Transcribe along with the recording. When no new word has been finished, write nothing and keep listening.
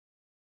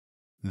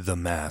The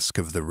Masque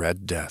of the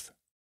Red Death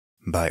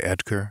by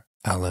Edgar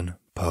Allan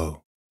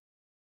Poe.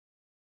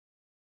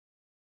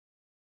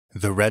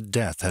 The Red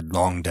Death had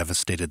long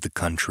devastated the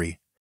country.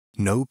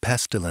 No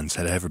pestilence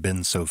had ever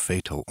been so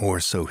fatal or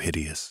so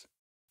hideous.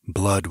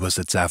 Blood was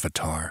its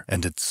avatar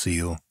and its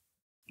seal,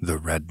 the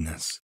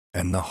redness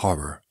and the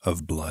horror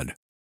of blood.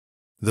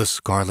 The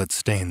scarlet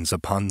stains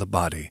upon the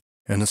body,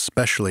 and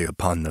especially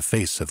upon the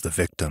face of the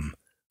victim,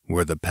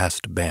 were the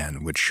pest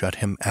ban which shut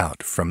him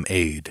out from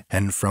aid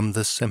and from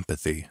the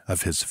sympathy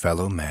of his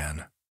fellow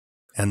man.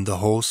 And the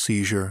whole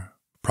seizure,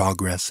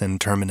 progress, and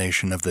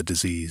termination of the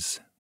disease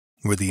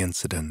were the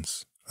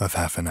incidents of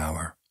half an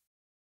hour.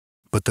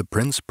 But the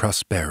Prince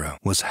Prospero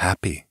was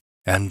happy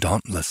and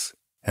dauntless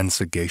and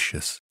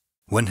sagacious.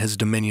 When his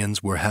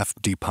dominions were half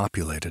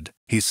depopulated,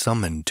 he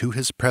summoned to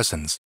his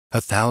presence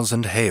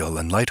 1,000 hale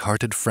and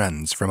light-hearted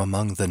friends from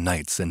among the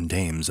knights and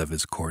dames of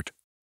his court,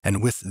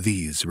 and with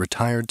these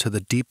retired to the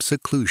deep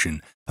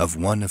seclusion of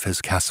one of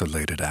his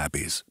castellated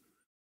abbeys.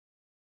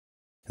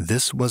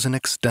 This was an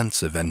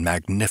extensive and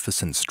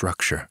magnificent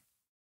structure,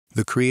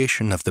 the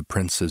creation of the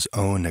prince's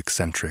own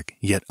eccentric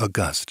yet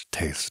august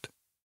taste.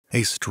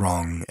 A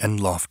strong and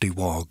lofty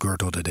wall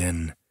girdled it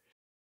in.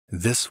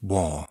 This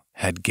wall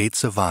had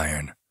gates of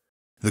iron.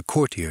 The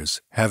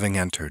courtiers, having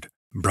entered,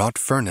 brought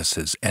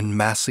furnaces and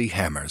massy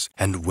hammers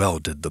and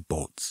welded the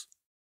bolts.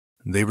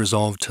 They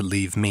resolved to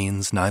leave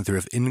means neither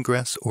of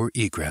ingress or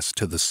egress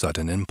to the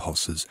sudden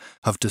impulses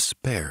of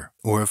despair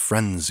or of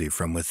frenzy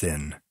from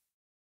within.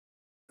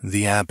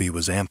 The abbey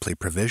was amply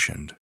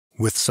provisioned.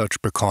 With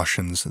such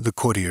precautions, the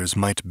courtiers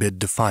might bid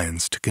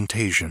defiance to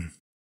contagion.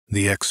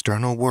 The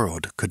external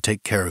world could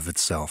take care of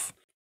itself.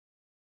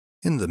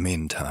 In the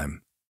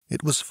meantime,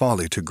 it was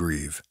folly to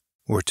grieve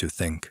or to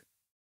think.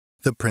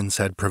 The prince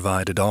had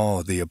provided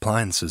all the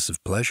appliances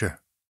of pleasure.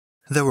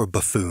 There were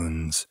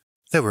buffoons,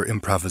 there were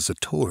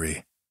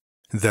improvisatori,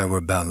 there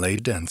were ballet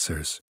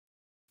dancers,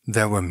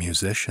 there were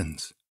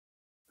musicians,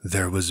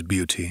 there was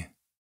beauty,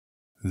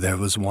 there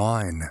was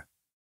wine.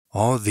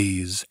 All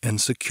these and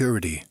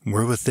security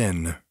were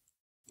within.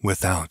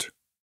 Without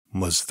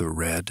was the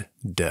Red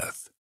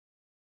Death.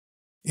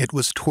 It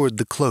was toward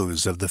the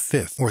close of the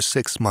 5th or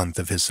 6th month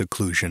of his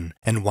seclusion,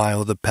 and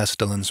while the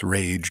pestilence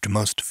raged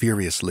most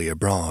furiously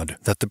abroad,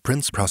 that the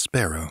Prince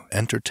Prospero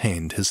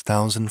entertained his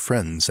 1,000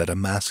 friends at a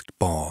masked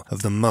ball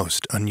of the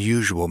most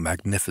unusual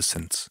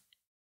magnificence.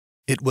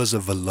 It was a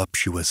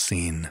voluptuous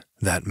scene,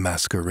 that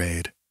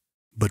masquerade.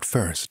 But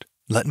first,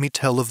 let me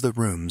tell of the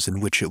rooms in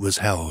which it was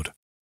held.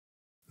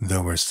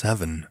 There were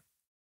 7.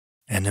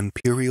 An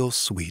imperial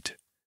suite.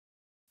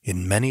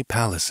 In many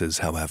palaces,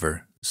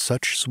 however,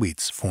 such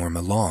suites form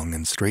a long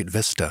and straight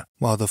vista,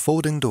 while the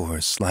folding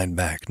doors slide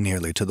back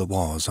nearly to the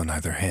walls on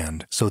either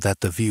hand, so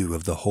that the view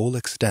of the whole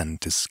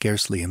extent is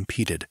scarcely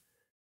impeded.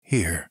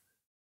 Here,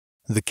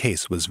 the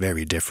case was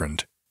very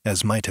different,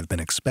 as might have been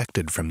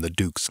expected from the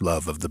Duke's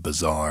love of the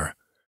bizarre.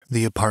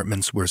 The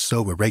apartments were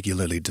so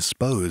irregularly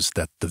disposed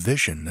that the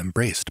vision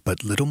embraced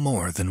but little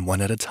more than one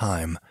at a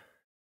time.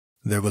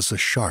 There was a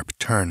sharp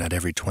turn at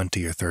every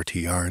 20 or 30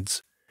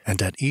 yards,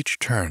 and at each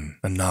turn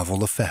a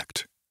novel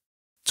effect.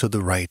 To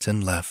the right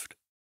and left,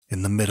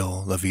 in the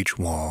middle of each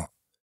wall,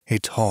 a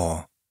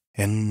tall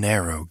and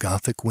narrow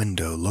Gothic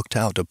window looked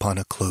out upon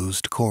a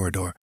closed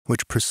corridor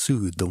which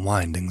pursued the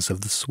windings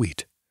of the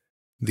suite.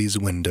 These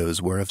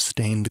windows were of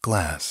stained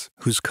glass,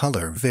 whose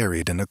color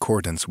varied in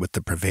accordance with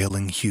the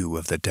prevailing hue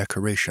of the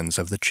decorations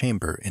of the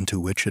chamber into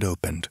which it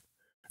opened.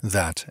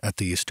 That at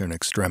the eastern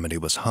extremity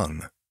was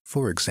hung,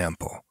 for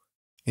example,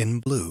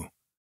 in blue,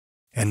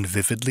 and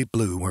vividly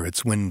blue were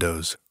its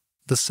windows.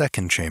 The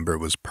second chamber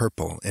was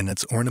purple in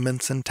its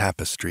ornaments and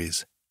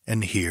tapestries,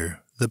 and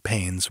here the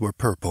panes were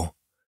purple.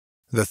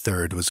 The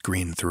third was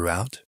green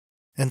throughout,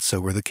 and so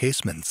were the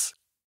casements.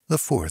 The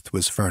fourth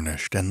was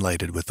furnished and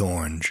lighted with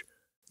orange,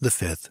 the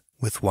 5th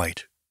with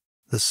white,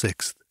 the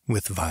 6th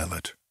with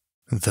violet.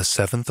 The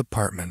 7th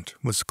apartment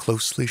was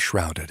closely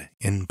shrouded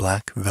in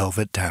black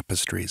velvet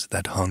tapestries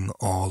that hung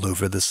all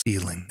over the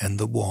ceiling and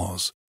the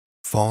walls,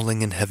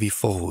 falling in heavy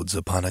folds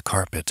upon a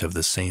carpet of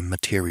the same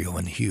material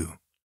and hue.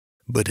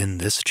 But in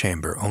this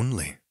chamber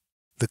only,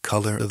 the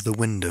color of the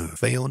window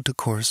failed to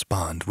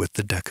correspond with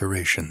the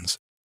decorations.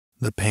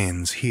 The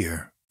panes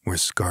here were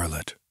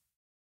scarlet,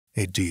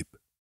 a deep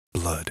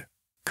blood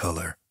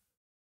color.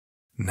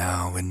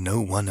 Now in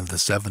no one of the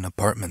 7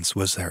 apartments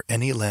was there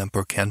any lamp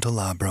or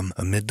candelabrum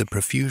amid the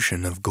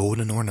profusion of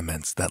golden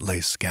ornaments that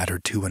lay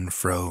scattered to and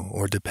fro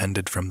or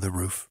depended from the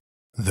roof.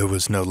 There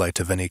was no light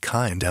of any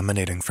kind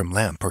emanating from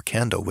lamp or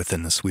candle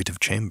within the suite of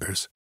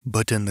chambers,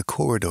 but in the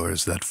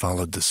corridors that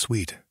followed the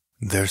suite,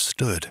 there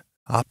stood,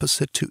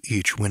 opposite to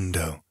each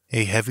window,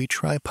 a heavy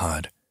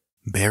tripod,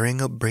 bearing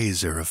a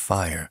brazier of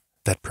fire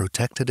that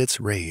protected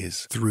its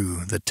rays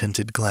through the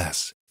tinted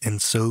glass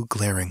and so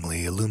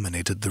glaringly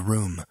illuminated the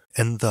room,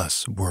 and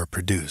thus were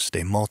produced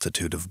a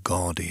multitude of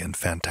gaudy and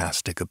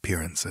fantastic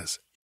appearances.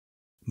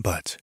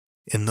 But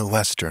in the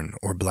western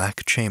or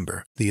black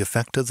chamber, the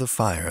effect of the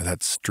fire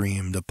that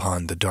streamed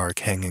upon the dark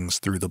hangings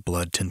through the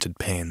blood-tinted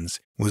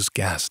panes was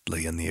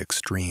ghastly in the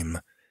extreme.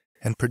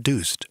 and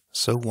produced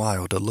so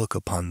wild a look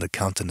upon the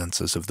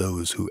countenances of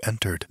those who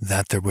entered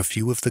that there were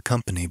few of the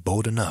company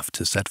bold enough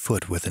to set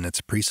foot within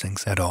its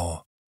precincts at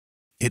all.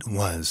 It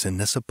was in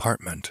this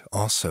apartment,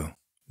 also,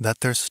 that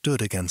there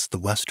stood against the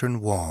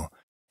western wall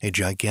a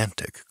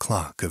gigantic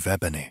clock of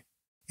ebony.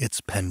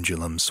 Its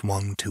pendulum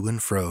swung to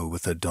and fro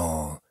with a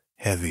dull,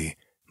 heavy,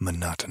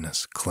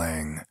 monotonous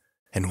clang,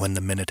 and when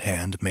the minute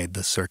hand made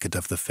the circuit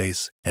of the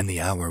face and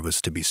the hour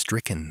was to be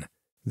stricken,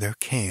 there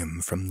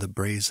came from the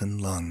brazen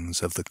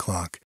lungs of the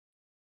clock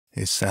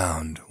a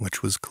sound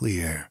which was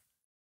clear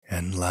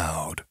and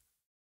loud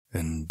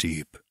and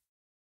deep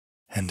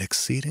and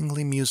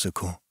exceedingly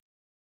musical,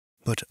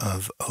 but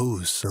of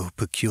so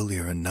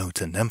peculiar a note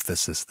and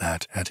emphasis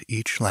that, at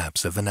each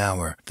lapse of an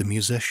hour, the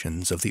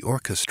musicians of the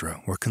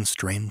orchestra were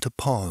constrained to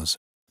pause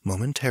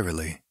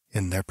momentarily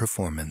in their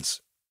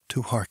performance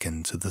to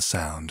hearken to the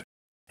sound,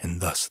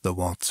 and thus the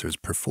waltzers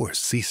perforce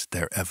ceased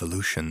their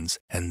evolutions,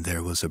 and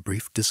there was a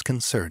brief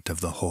disconcert of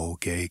the whole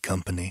gay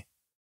company.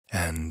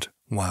 And,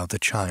 while the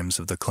chimes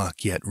of the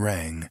clock yet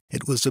rang,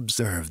 it was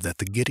observed that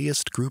the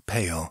giddiest grew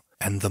pale,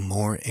 and the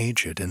more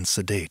aged and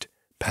sedate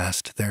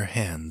passed their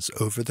hands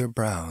over their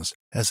brows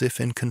as if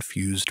in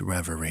confused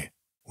reverie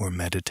or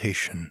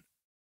meditation.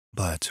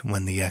 But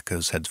when the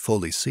echoes had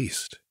fully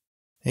ceased,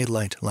 a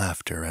light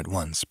laughter at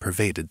once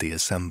pervaded the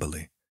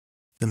assembly.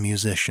 The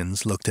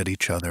musicians looked at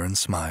each other and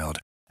smiled,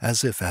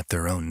 as if at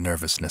their own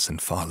nervousness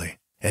and folly,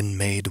 and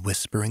made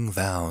whispering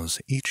vows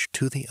each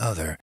to the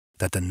other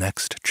that the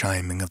next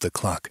chiming of the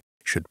clock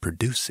should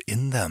produce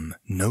in them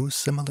no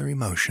similar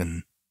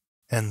emotion.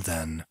 And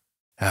then,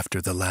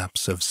 after the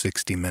lapse of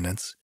 60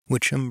 minutes,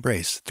 which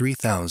embrace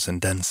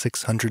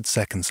 3,600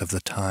 seconds of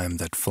the time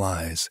that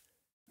flies,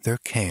 there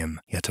came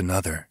yet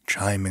another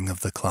chiming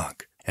of the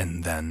clock,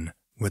 and then,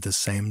 with the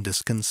same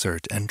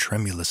disconcert and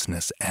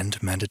tremulousness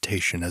and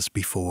meditation as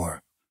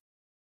before.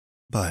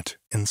 But,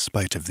 in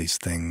spite of these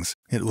things,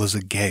 it was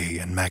a gay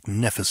and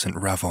magnificent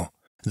revel.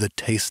 The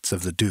tastes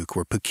of the Duke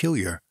were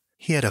peculiar.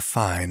 He had a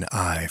fine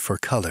eye for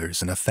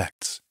colors and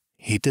effects.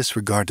 He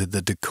disregarded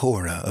the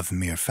decora of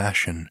mere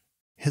fashion.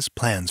 His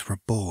plans were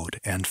bold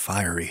and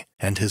fiery,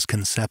 and his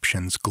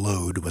conceptions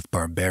glowed with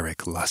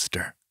barbaric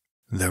luster.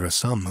 There are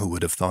some who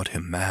would have thought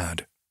him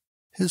mad.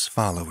 His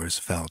followers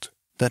felt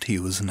that he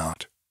was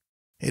not.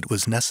 It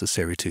was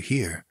necessary to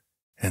hear,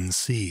 and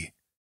see,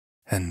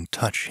 and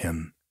touch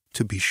him,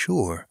 to be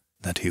sure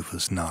that he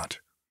was not.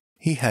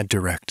 He had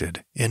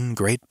directed, in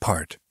great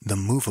part, the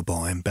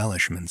movable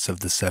embellishments of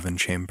the 7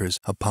 chambers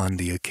upon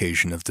the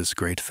occasion of this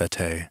great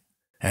fête,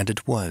 and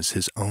it was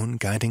his own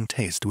guiding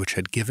taste which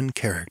had given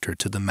character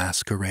to the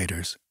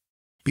masqueraders.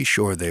 Be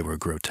sure they were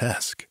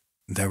grotesque.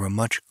 There were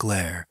much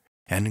glare,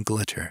 and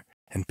glitter,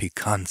 and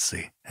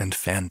piquancy, and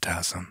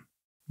phantasm,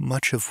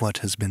 much of what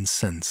has been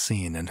since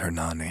seen in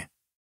Hernani.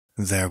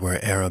 There were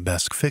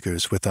arabesque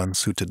figures with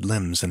unsuited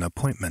limbs and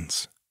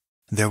appointments.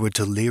 There were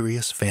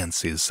delirious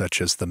fancies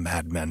such as the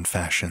madman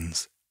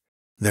fashions.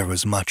 There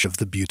was much of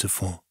the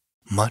beautiful,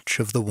 much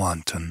of the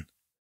wanton,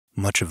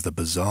 much of the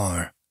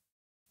bizarre,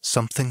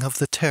 something of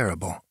the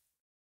terrible,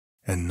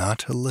 and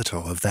not a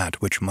little of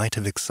that which might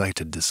have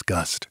excited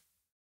disgust.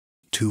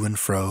 To and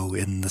fro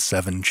in the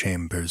 7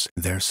 chambers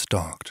there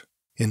stalked,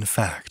 in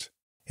fact,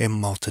 a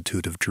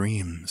multitude of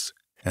dreams,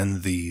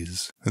 and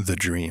these, the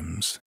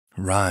dreams,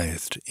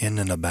 writhed in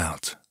and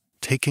about,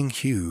 taking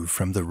hue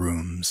from the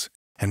rooms,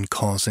 and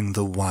causing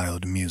the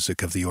wild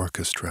music of the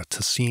orchestra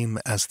to seem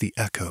as the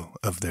echo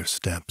of their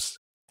steps.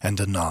 And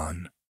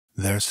anon,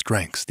 there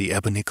strikes the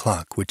ebony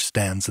clock which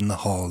stands in the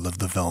hall of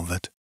the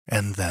velvet,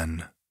 and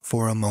then,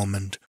 for a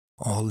moment,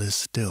 all is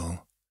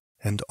still,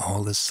 and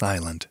all is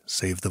silent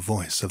save the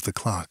voice of the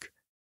clock.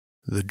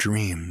 The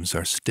dreams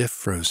are stiff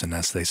frozen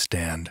as they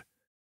stand,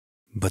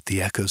 but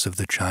the echoes of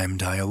the chime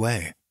die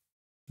away.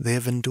 They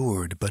have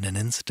endured but an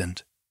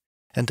instant,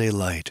 and a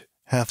light,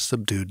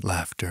 half-subdued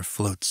laughter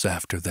floats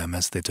after them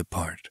as they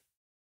depart.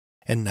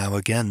 And now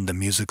again the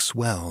music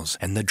swells,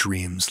 and the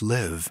dreams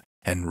live,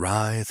 and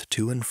writhe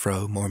to and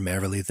fro more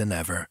merrily than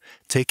ever,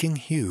 taking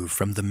hue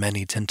from the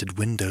many-tinted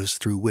windows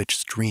through which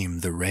stream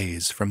the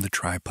rays from the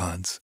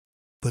tripods.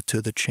 But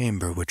to the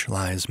chamber which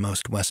lies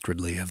most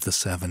westwardly of the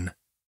 7,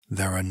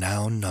 there are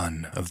now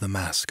none of the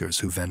maskers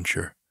who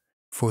venture,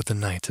 for the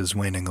night is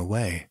waning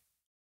away,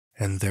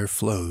 and there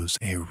flows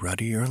a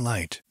ruddier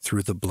light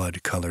through the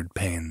blood-colored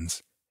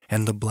panes,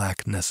 and the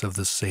blackness of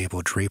the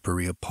sable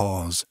drapery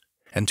appalls,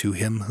 and to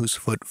him whose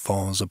foot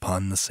falls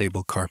upon the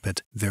sable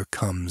carpet there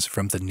comes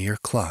from the near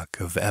clock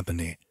of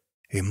ebony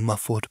a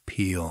muffled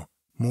peal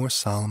more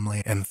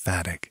solemnly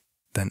emphatic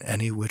than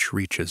any which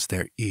reaches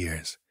their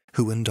ears,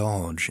 who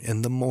indulge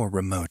in the more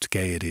remote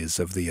gaieties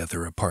of the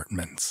other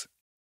apartments.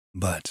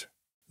 But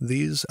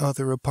these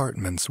other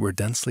apartments were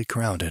densely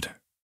crowded,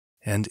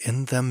 and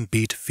in them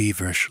beat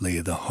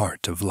feverishly the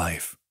heart of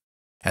life,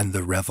 and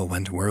the revel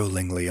went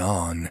whirlingly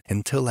on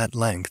until at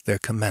length there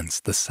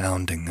commenced the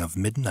sounding of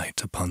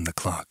midnight upon the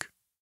clock.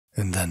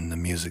 And then the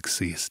music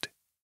ceased,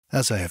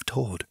 as I have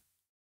told,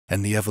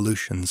 and the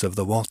evolutions of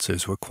the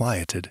waltzers were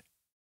quieted,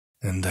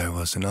 and there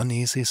was an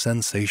uneasy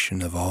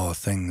sensation of all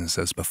things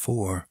as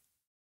before.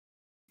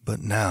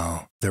 But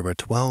now there were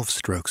 12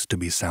 strokes to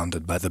be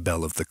sounded by the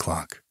bell of the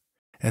clock,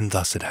 and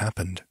thus it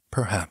happened,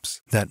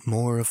 perhaps, that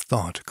more of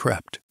thought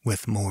crept,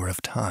 with more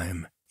of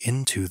time,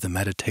 into the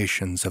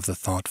meditations of the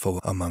thoughtful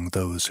among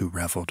those who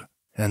revelled.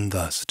 And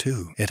thus,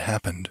 too, it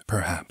happened,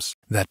 perhaps,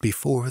 that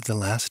before the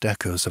last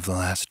echoes of the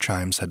last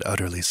chimes had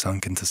utterly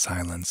sunk into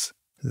silence,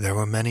 there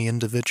were many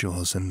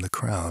individuals in the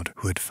crowd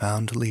who had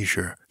found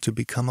leisure to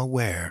become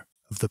aware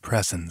of the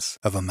presence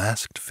of a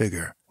masked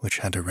figure which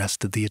had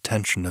arrested the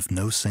attention of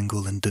no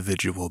single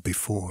individual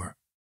before.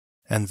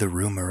 And the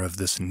rumor of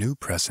this new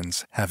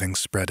presence having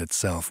spread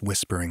itself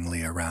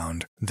whisperingly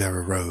around, there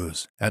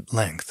arose, at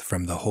length,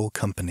 from the whole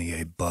company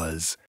a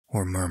buzz,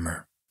 or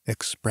murmur,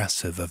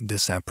 expressive of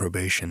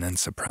disapprobation and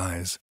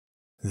surprise,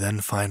 then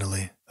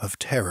finally of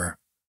terror,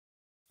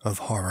 of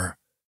horror,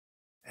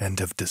 and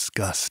of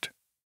disgust.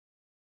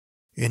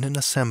 In an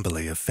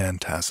assembly of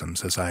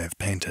phantasms as I have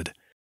painted,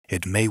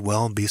 it may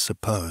well be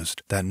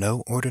supposed that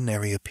no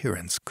ordinary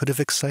appearance could have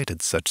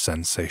excited such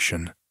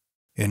sensation.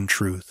 In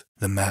truth,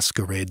 the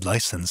masquerade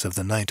license of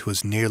the night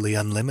was nearly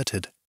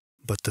unlimited,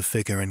 but the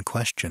figure in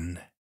question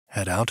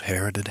had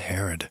out-Heroded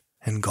Herod,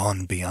 and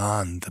gone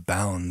beyond the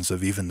bounds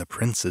of even the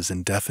prince's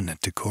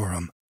indefinite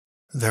decorum.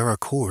 There are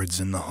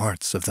chords in the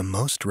hearts of the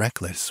most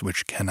reckless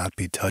which cannot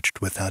be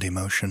touched without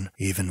emotion,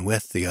 even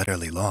with the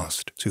utterly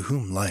lost, to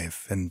whom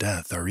life and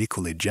death are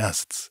equally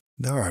jests.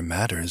 There are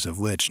matters of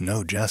which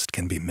no jest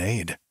can be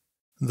made.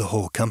 The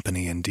whole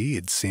company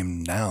indeed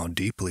seemed now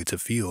deeply to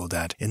feel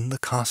that in the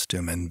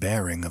costume and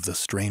bearing of the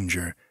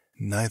stranger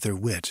neither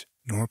wit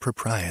nor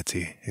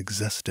propriety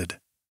existed.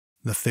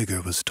 The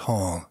figure was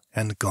tall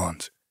and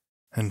gaunt,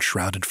 and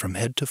shrouded from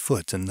head to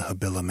foot in the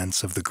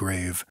habiliments of the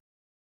grave.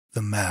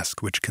 The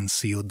mask which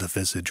concealed the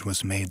visage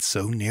was made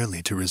so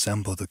nearly to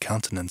resemble the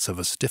countenance of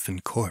a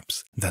stiffened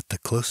corpse that the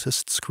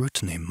closest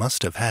scrutiny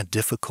must have had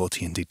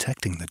difficulty in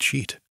detecting the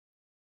cheat.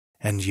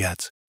 And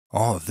yet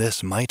all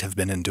this might have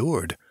been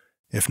endured,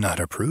 if not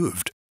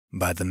approved,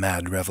 by the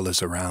mad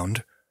revellers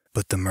around,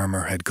 but the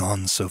murmur had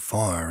gone so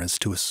far as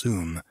to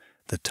assume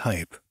the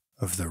type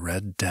of the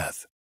Red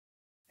Death.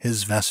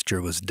 His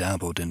vesture was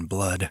dabbled in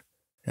blood,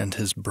 and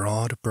his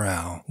broad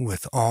brow,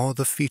 with all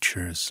the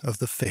features of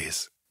the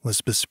face,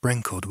 was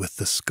besprinkled with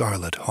the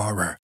scarlet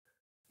horror.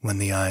 When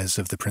the eyes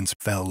of the prince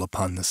fell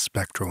upon the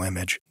spectral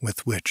image,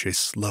 with which a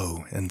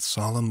slow and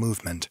solemn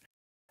movement,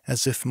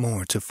 as if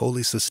more to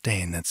fully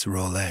sustain its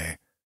rôle,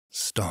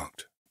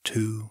 stalked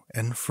to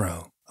and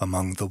fro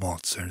among the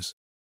waltzers,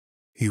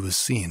 he was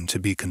seen to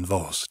be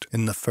convulsed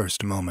in the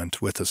first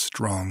moment with a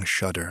strong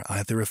shudder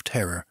either of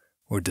terror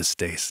or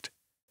distaste,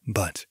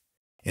 but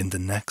in the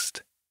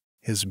next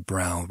his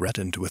brow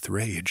reddened with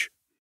rage.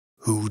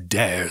 "Who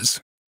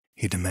dares?"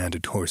 he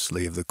demanded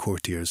hoarsely of the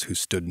courtiers who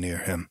stood near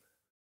him.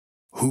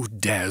 "Who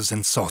dares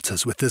insult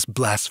us with this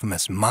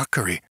blasphemous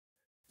mockery?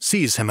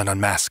 Seize him and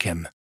unmask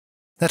him,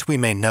 that we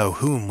may know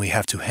whom we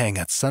have to hang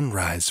at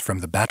sunrise from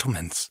the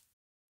battlements."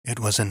 It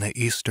was in the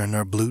eastern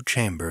or blue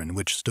chamber in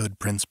which stood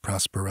Prince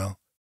Prospero.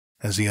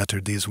 As he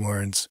uttered these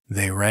words,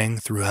 they rang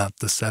throughout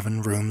the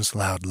 7 rooms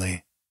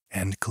loudly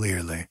and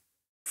clearly,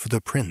 for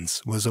the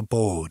prince was a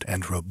bold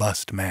and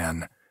robust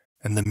man,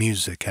 and the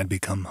music had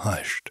become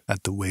hushed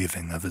at the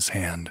waving of his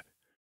hand.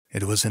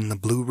 It was in the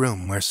blue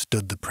room where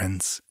stood the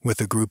prince, with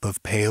a group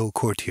of pale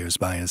courtiers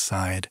by his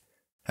side.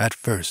 At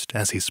first,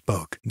 as he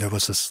spoke, there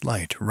was a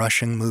slight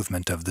rushing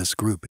movement of this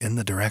group in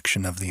the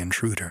direction of the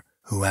intruder,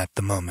 who at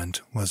the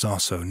moment was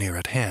also near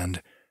at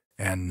hand,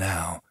 and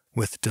now,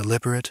 with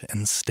deliberate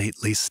and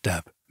stately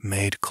step,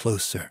 made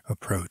closer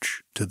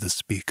approach to the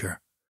speaker.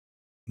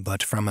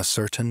 But from a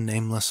certain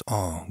nameless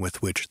awe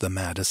with which the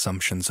mad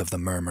assumptions of the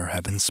murmur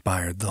had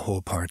inspired the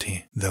whole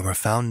party, there were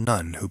found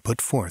none who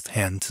put forth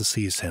hand to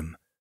seize him,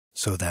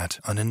 so that,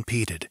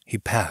 unimpeded, he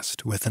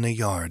passed within a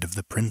yard of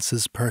the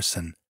prince's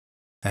person,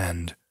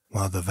 and,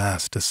 while the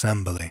vast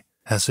assembly,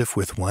 as if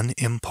with one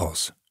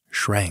impulse,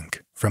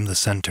 shrank from the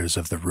centers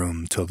of the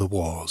room to the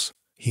walls,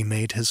 he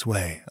made his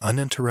way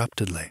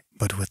uninterruptedly,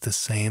 but with the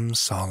same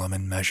solemn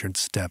and measured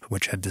step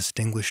which had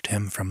distinguished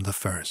him from the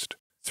first,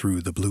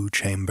 through the blue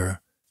chamber,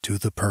 to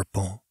the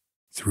purple,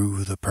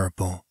 through the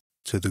purple,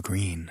 to the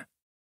green,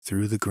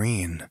 through the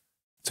green,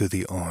 to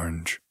the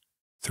orange,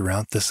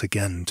 throughout this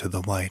again to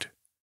the white,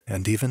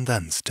 and even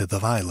thence to the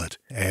violet,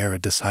 ere a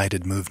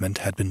decided movement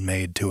had been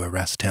made to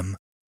arrest him.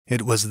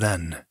 It was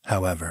then,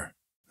 however,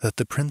 that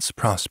the Prince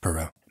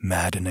Prospero,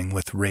 maddening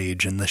with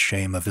rage and the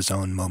shame of his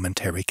own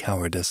momentary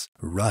cowardice,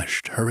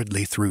 rushed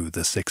hurriedly through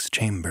the 6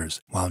 chambers,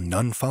 while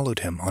none followed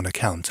him on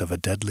account of a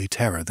deadly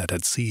terror that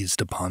had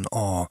seized upon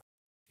all.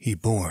 He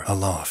bore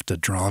aloft a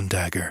drawn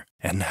dagger,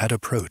 and had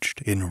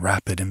approached in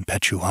rapid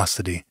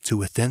impetuosity to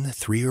within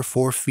 3 or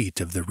 4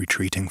 feet of the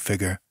retreating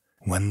figure,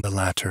 when the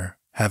latter,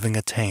 having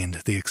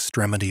attained the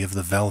extremity of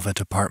the velvet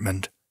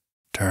apartment,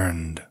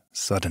 turned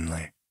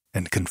suddenly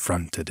and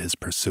confronted his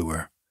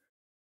pursuer.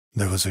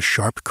 There was a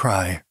sharp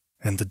cry,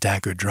 and the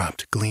dagger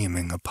dropped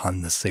gleaming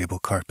upon the sable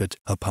carpet,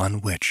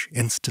 upon which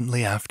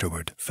instantly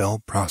afterward fell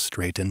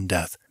prostrate in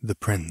death the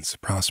Prince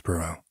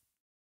Prospero.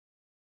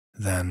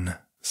 Then,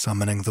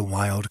 summoning the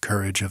wild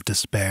courage of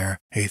despair,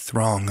 a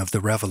throng of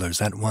the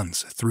revelers at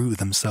once threw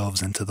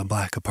themselves into the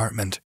black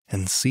apartment,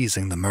 and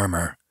seizing the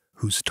murmur,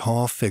 whose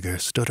tall figure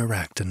stood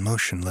erect and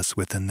motionless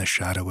within the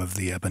shadow of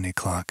the ebony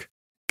clock,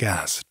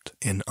 gasped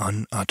in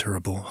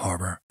unutterable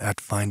horror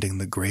at finding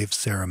the grave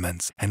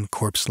cerements and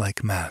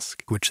corpse-like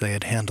mask which they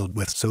had handled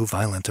with so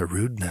violent a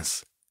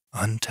rudeness,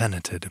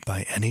 untenanted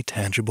by any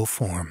tangible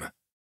form.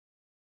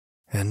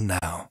 And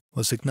now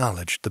was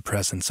acknowledged the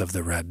presence of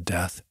the Red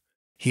Death.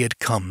 He had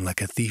come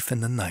like a thief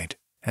in the night,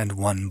 and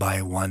one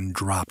by one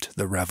dropped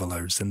the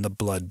revelers in the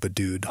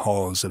blood-bedewed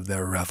halls of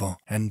their revel,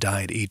 and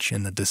died each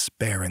in the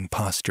despairing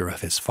posture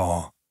of his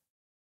fall.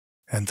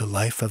 And the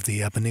life of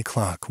the ebony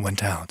clock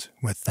went out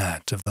with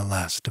that of the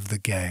last of the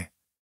gay,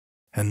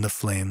 and the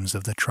flames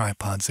of the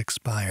tripods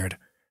expired,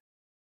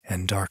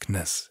 and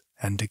darkness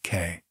and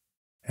decay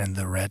and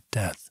the Red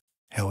Death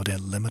held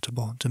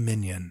illimitable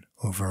dominion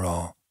over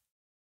all.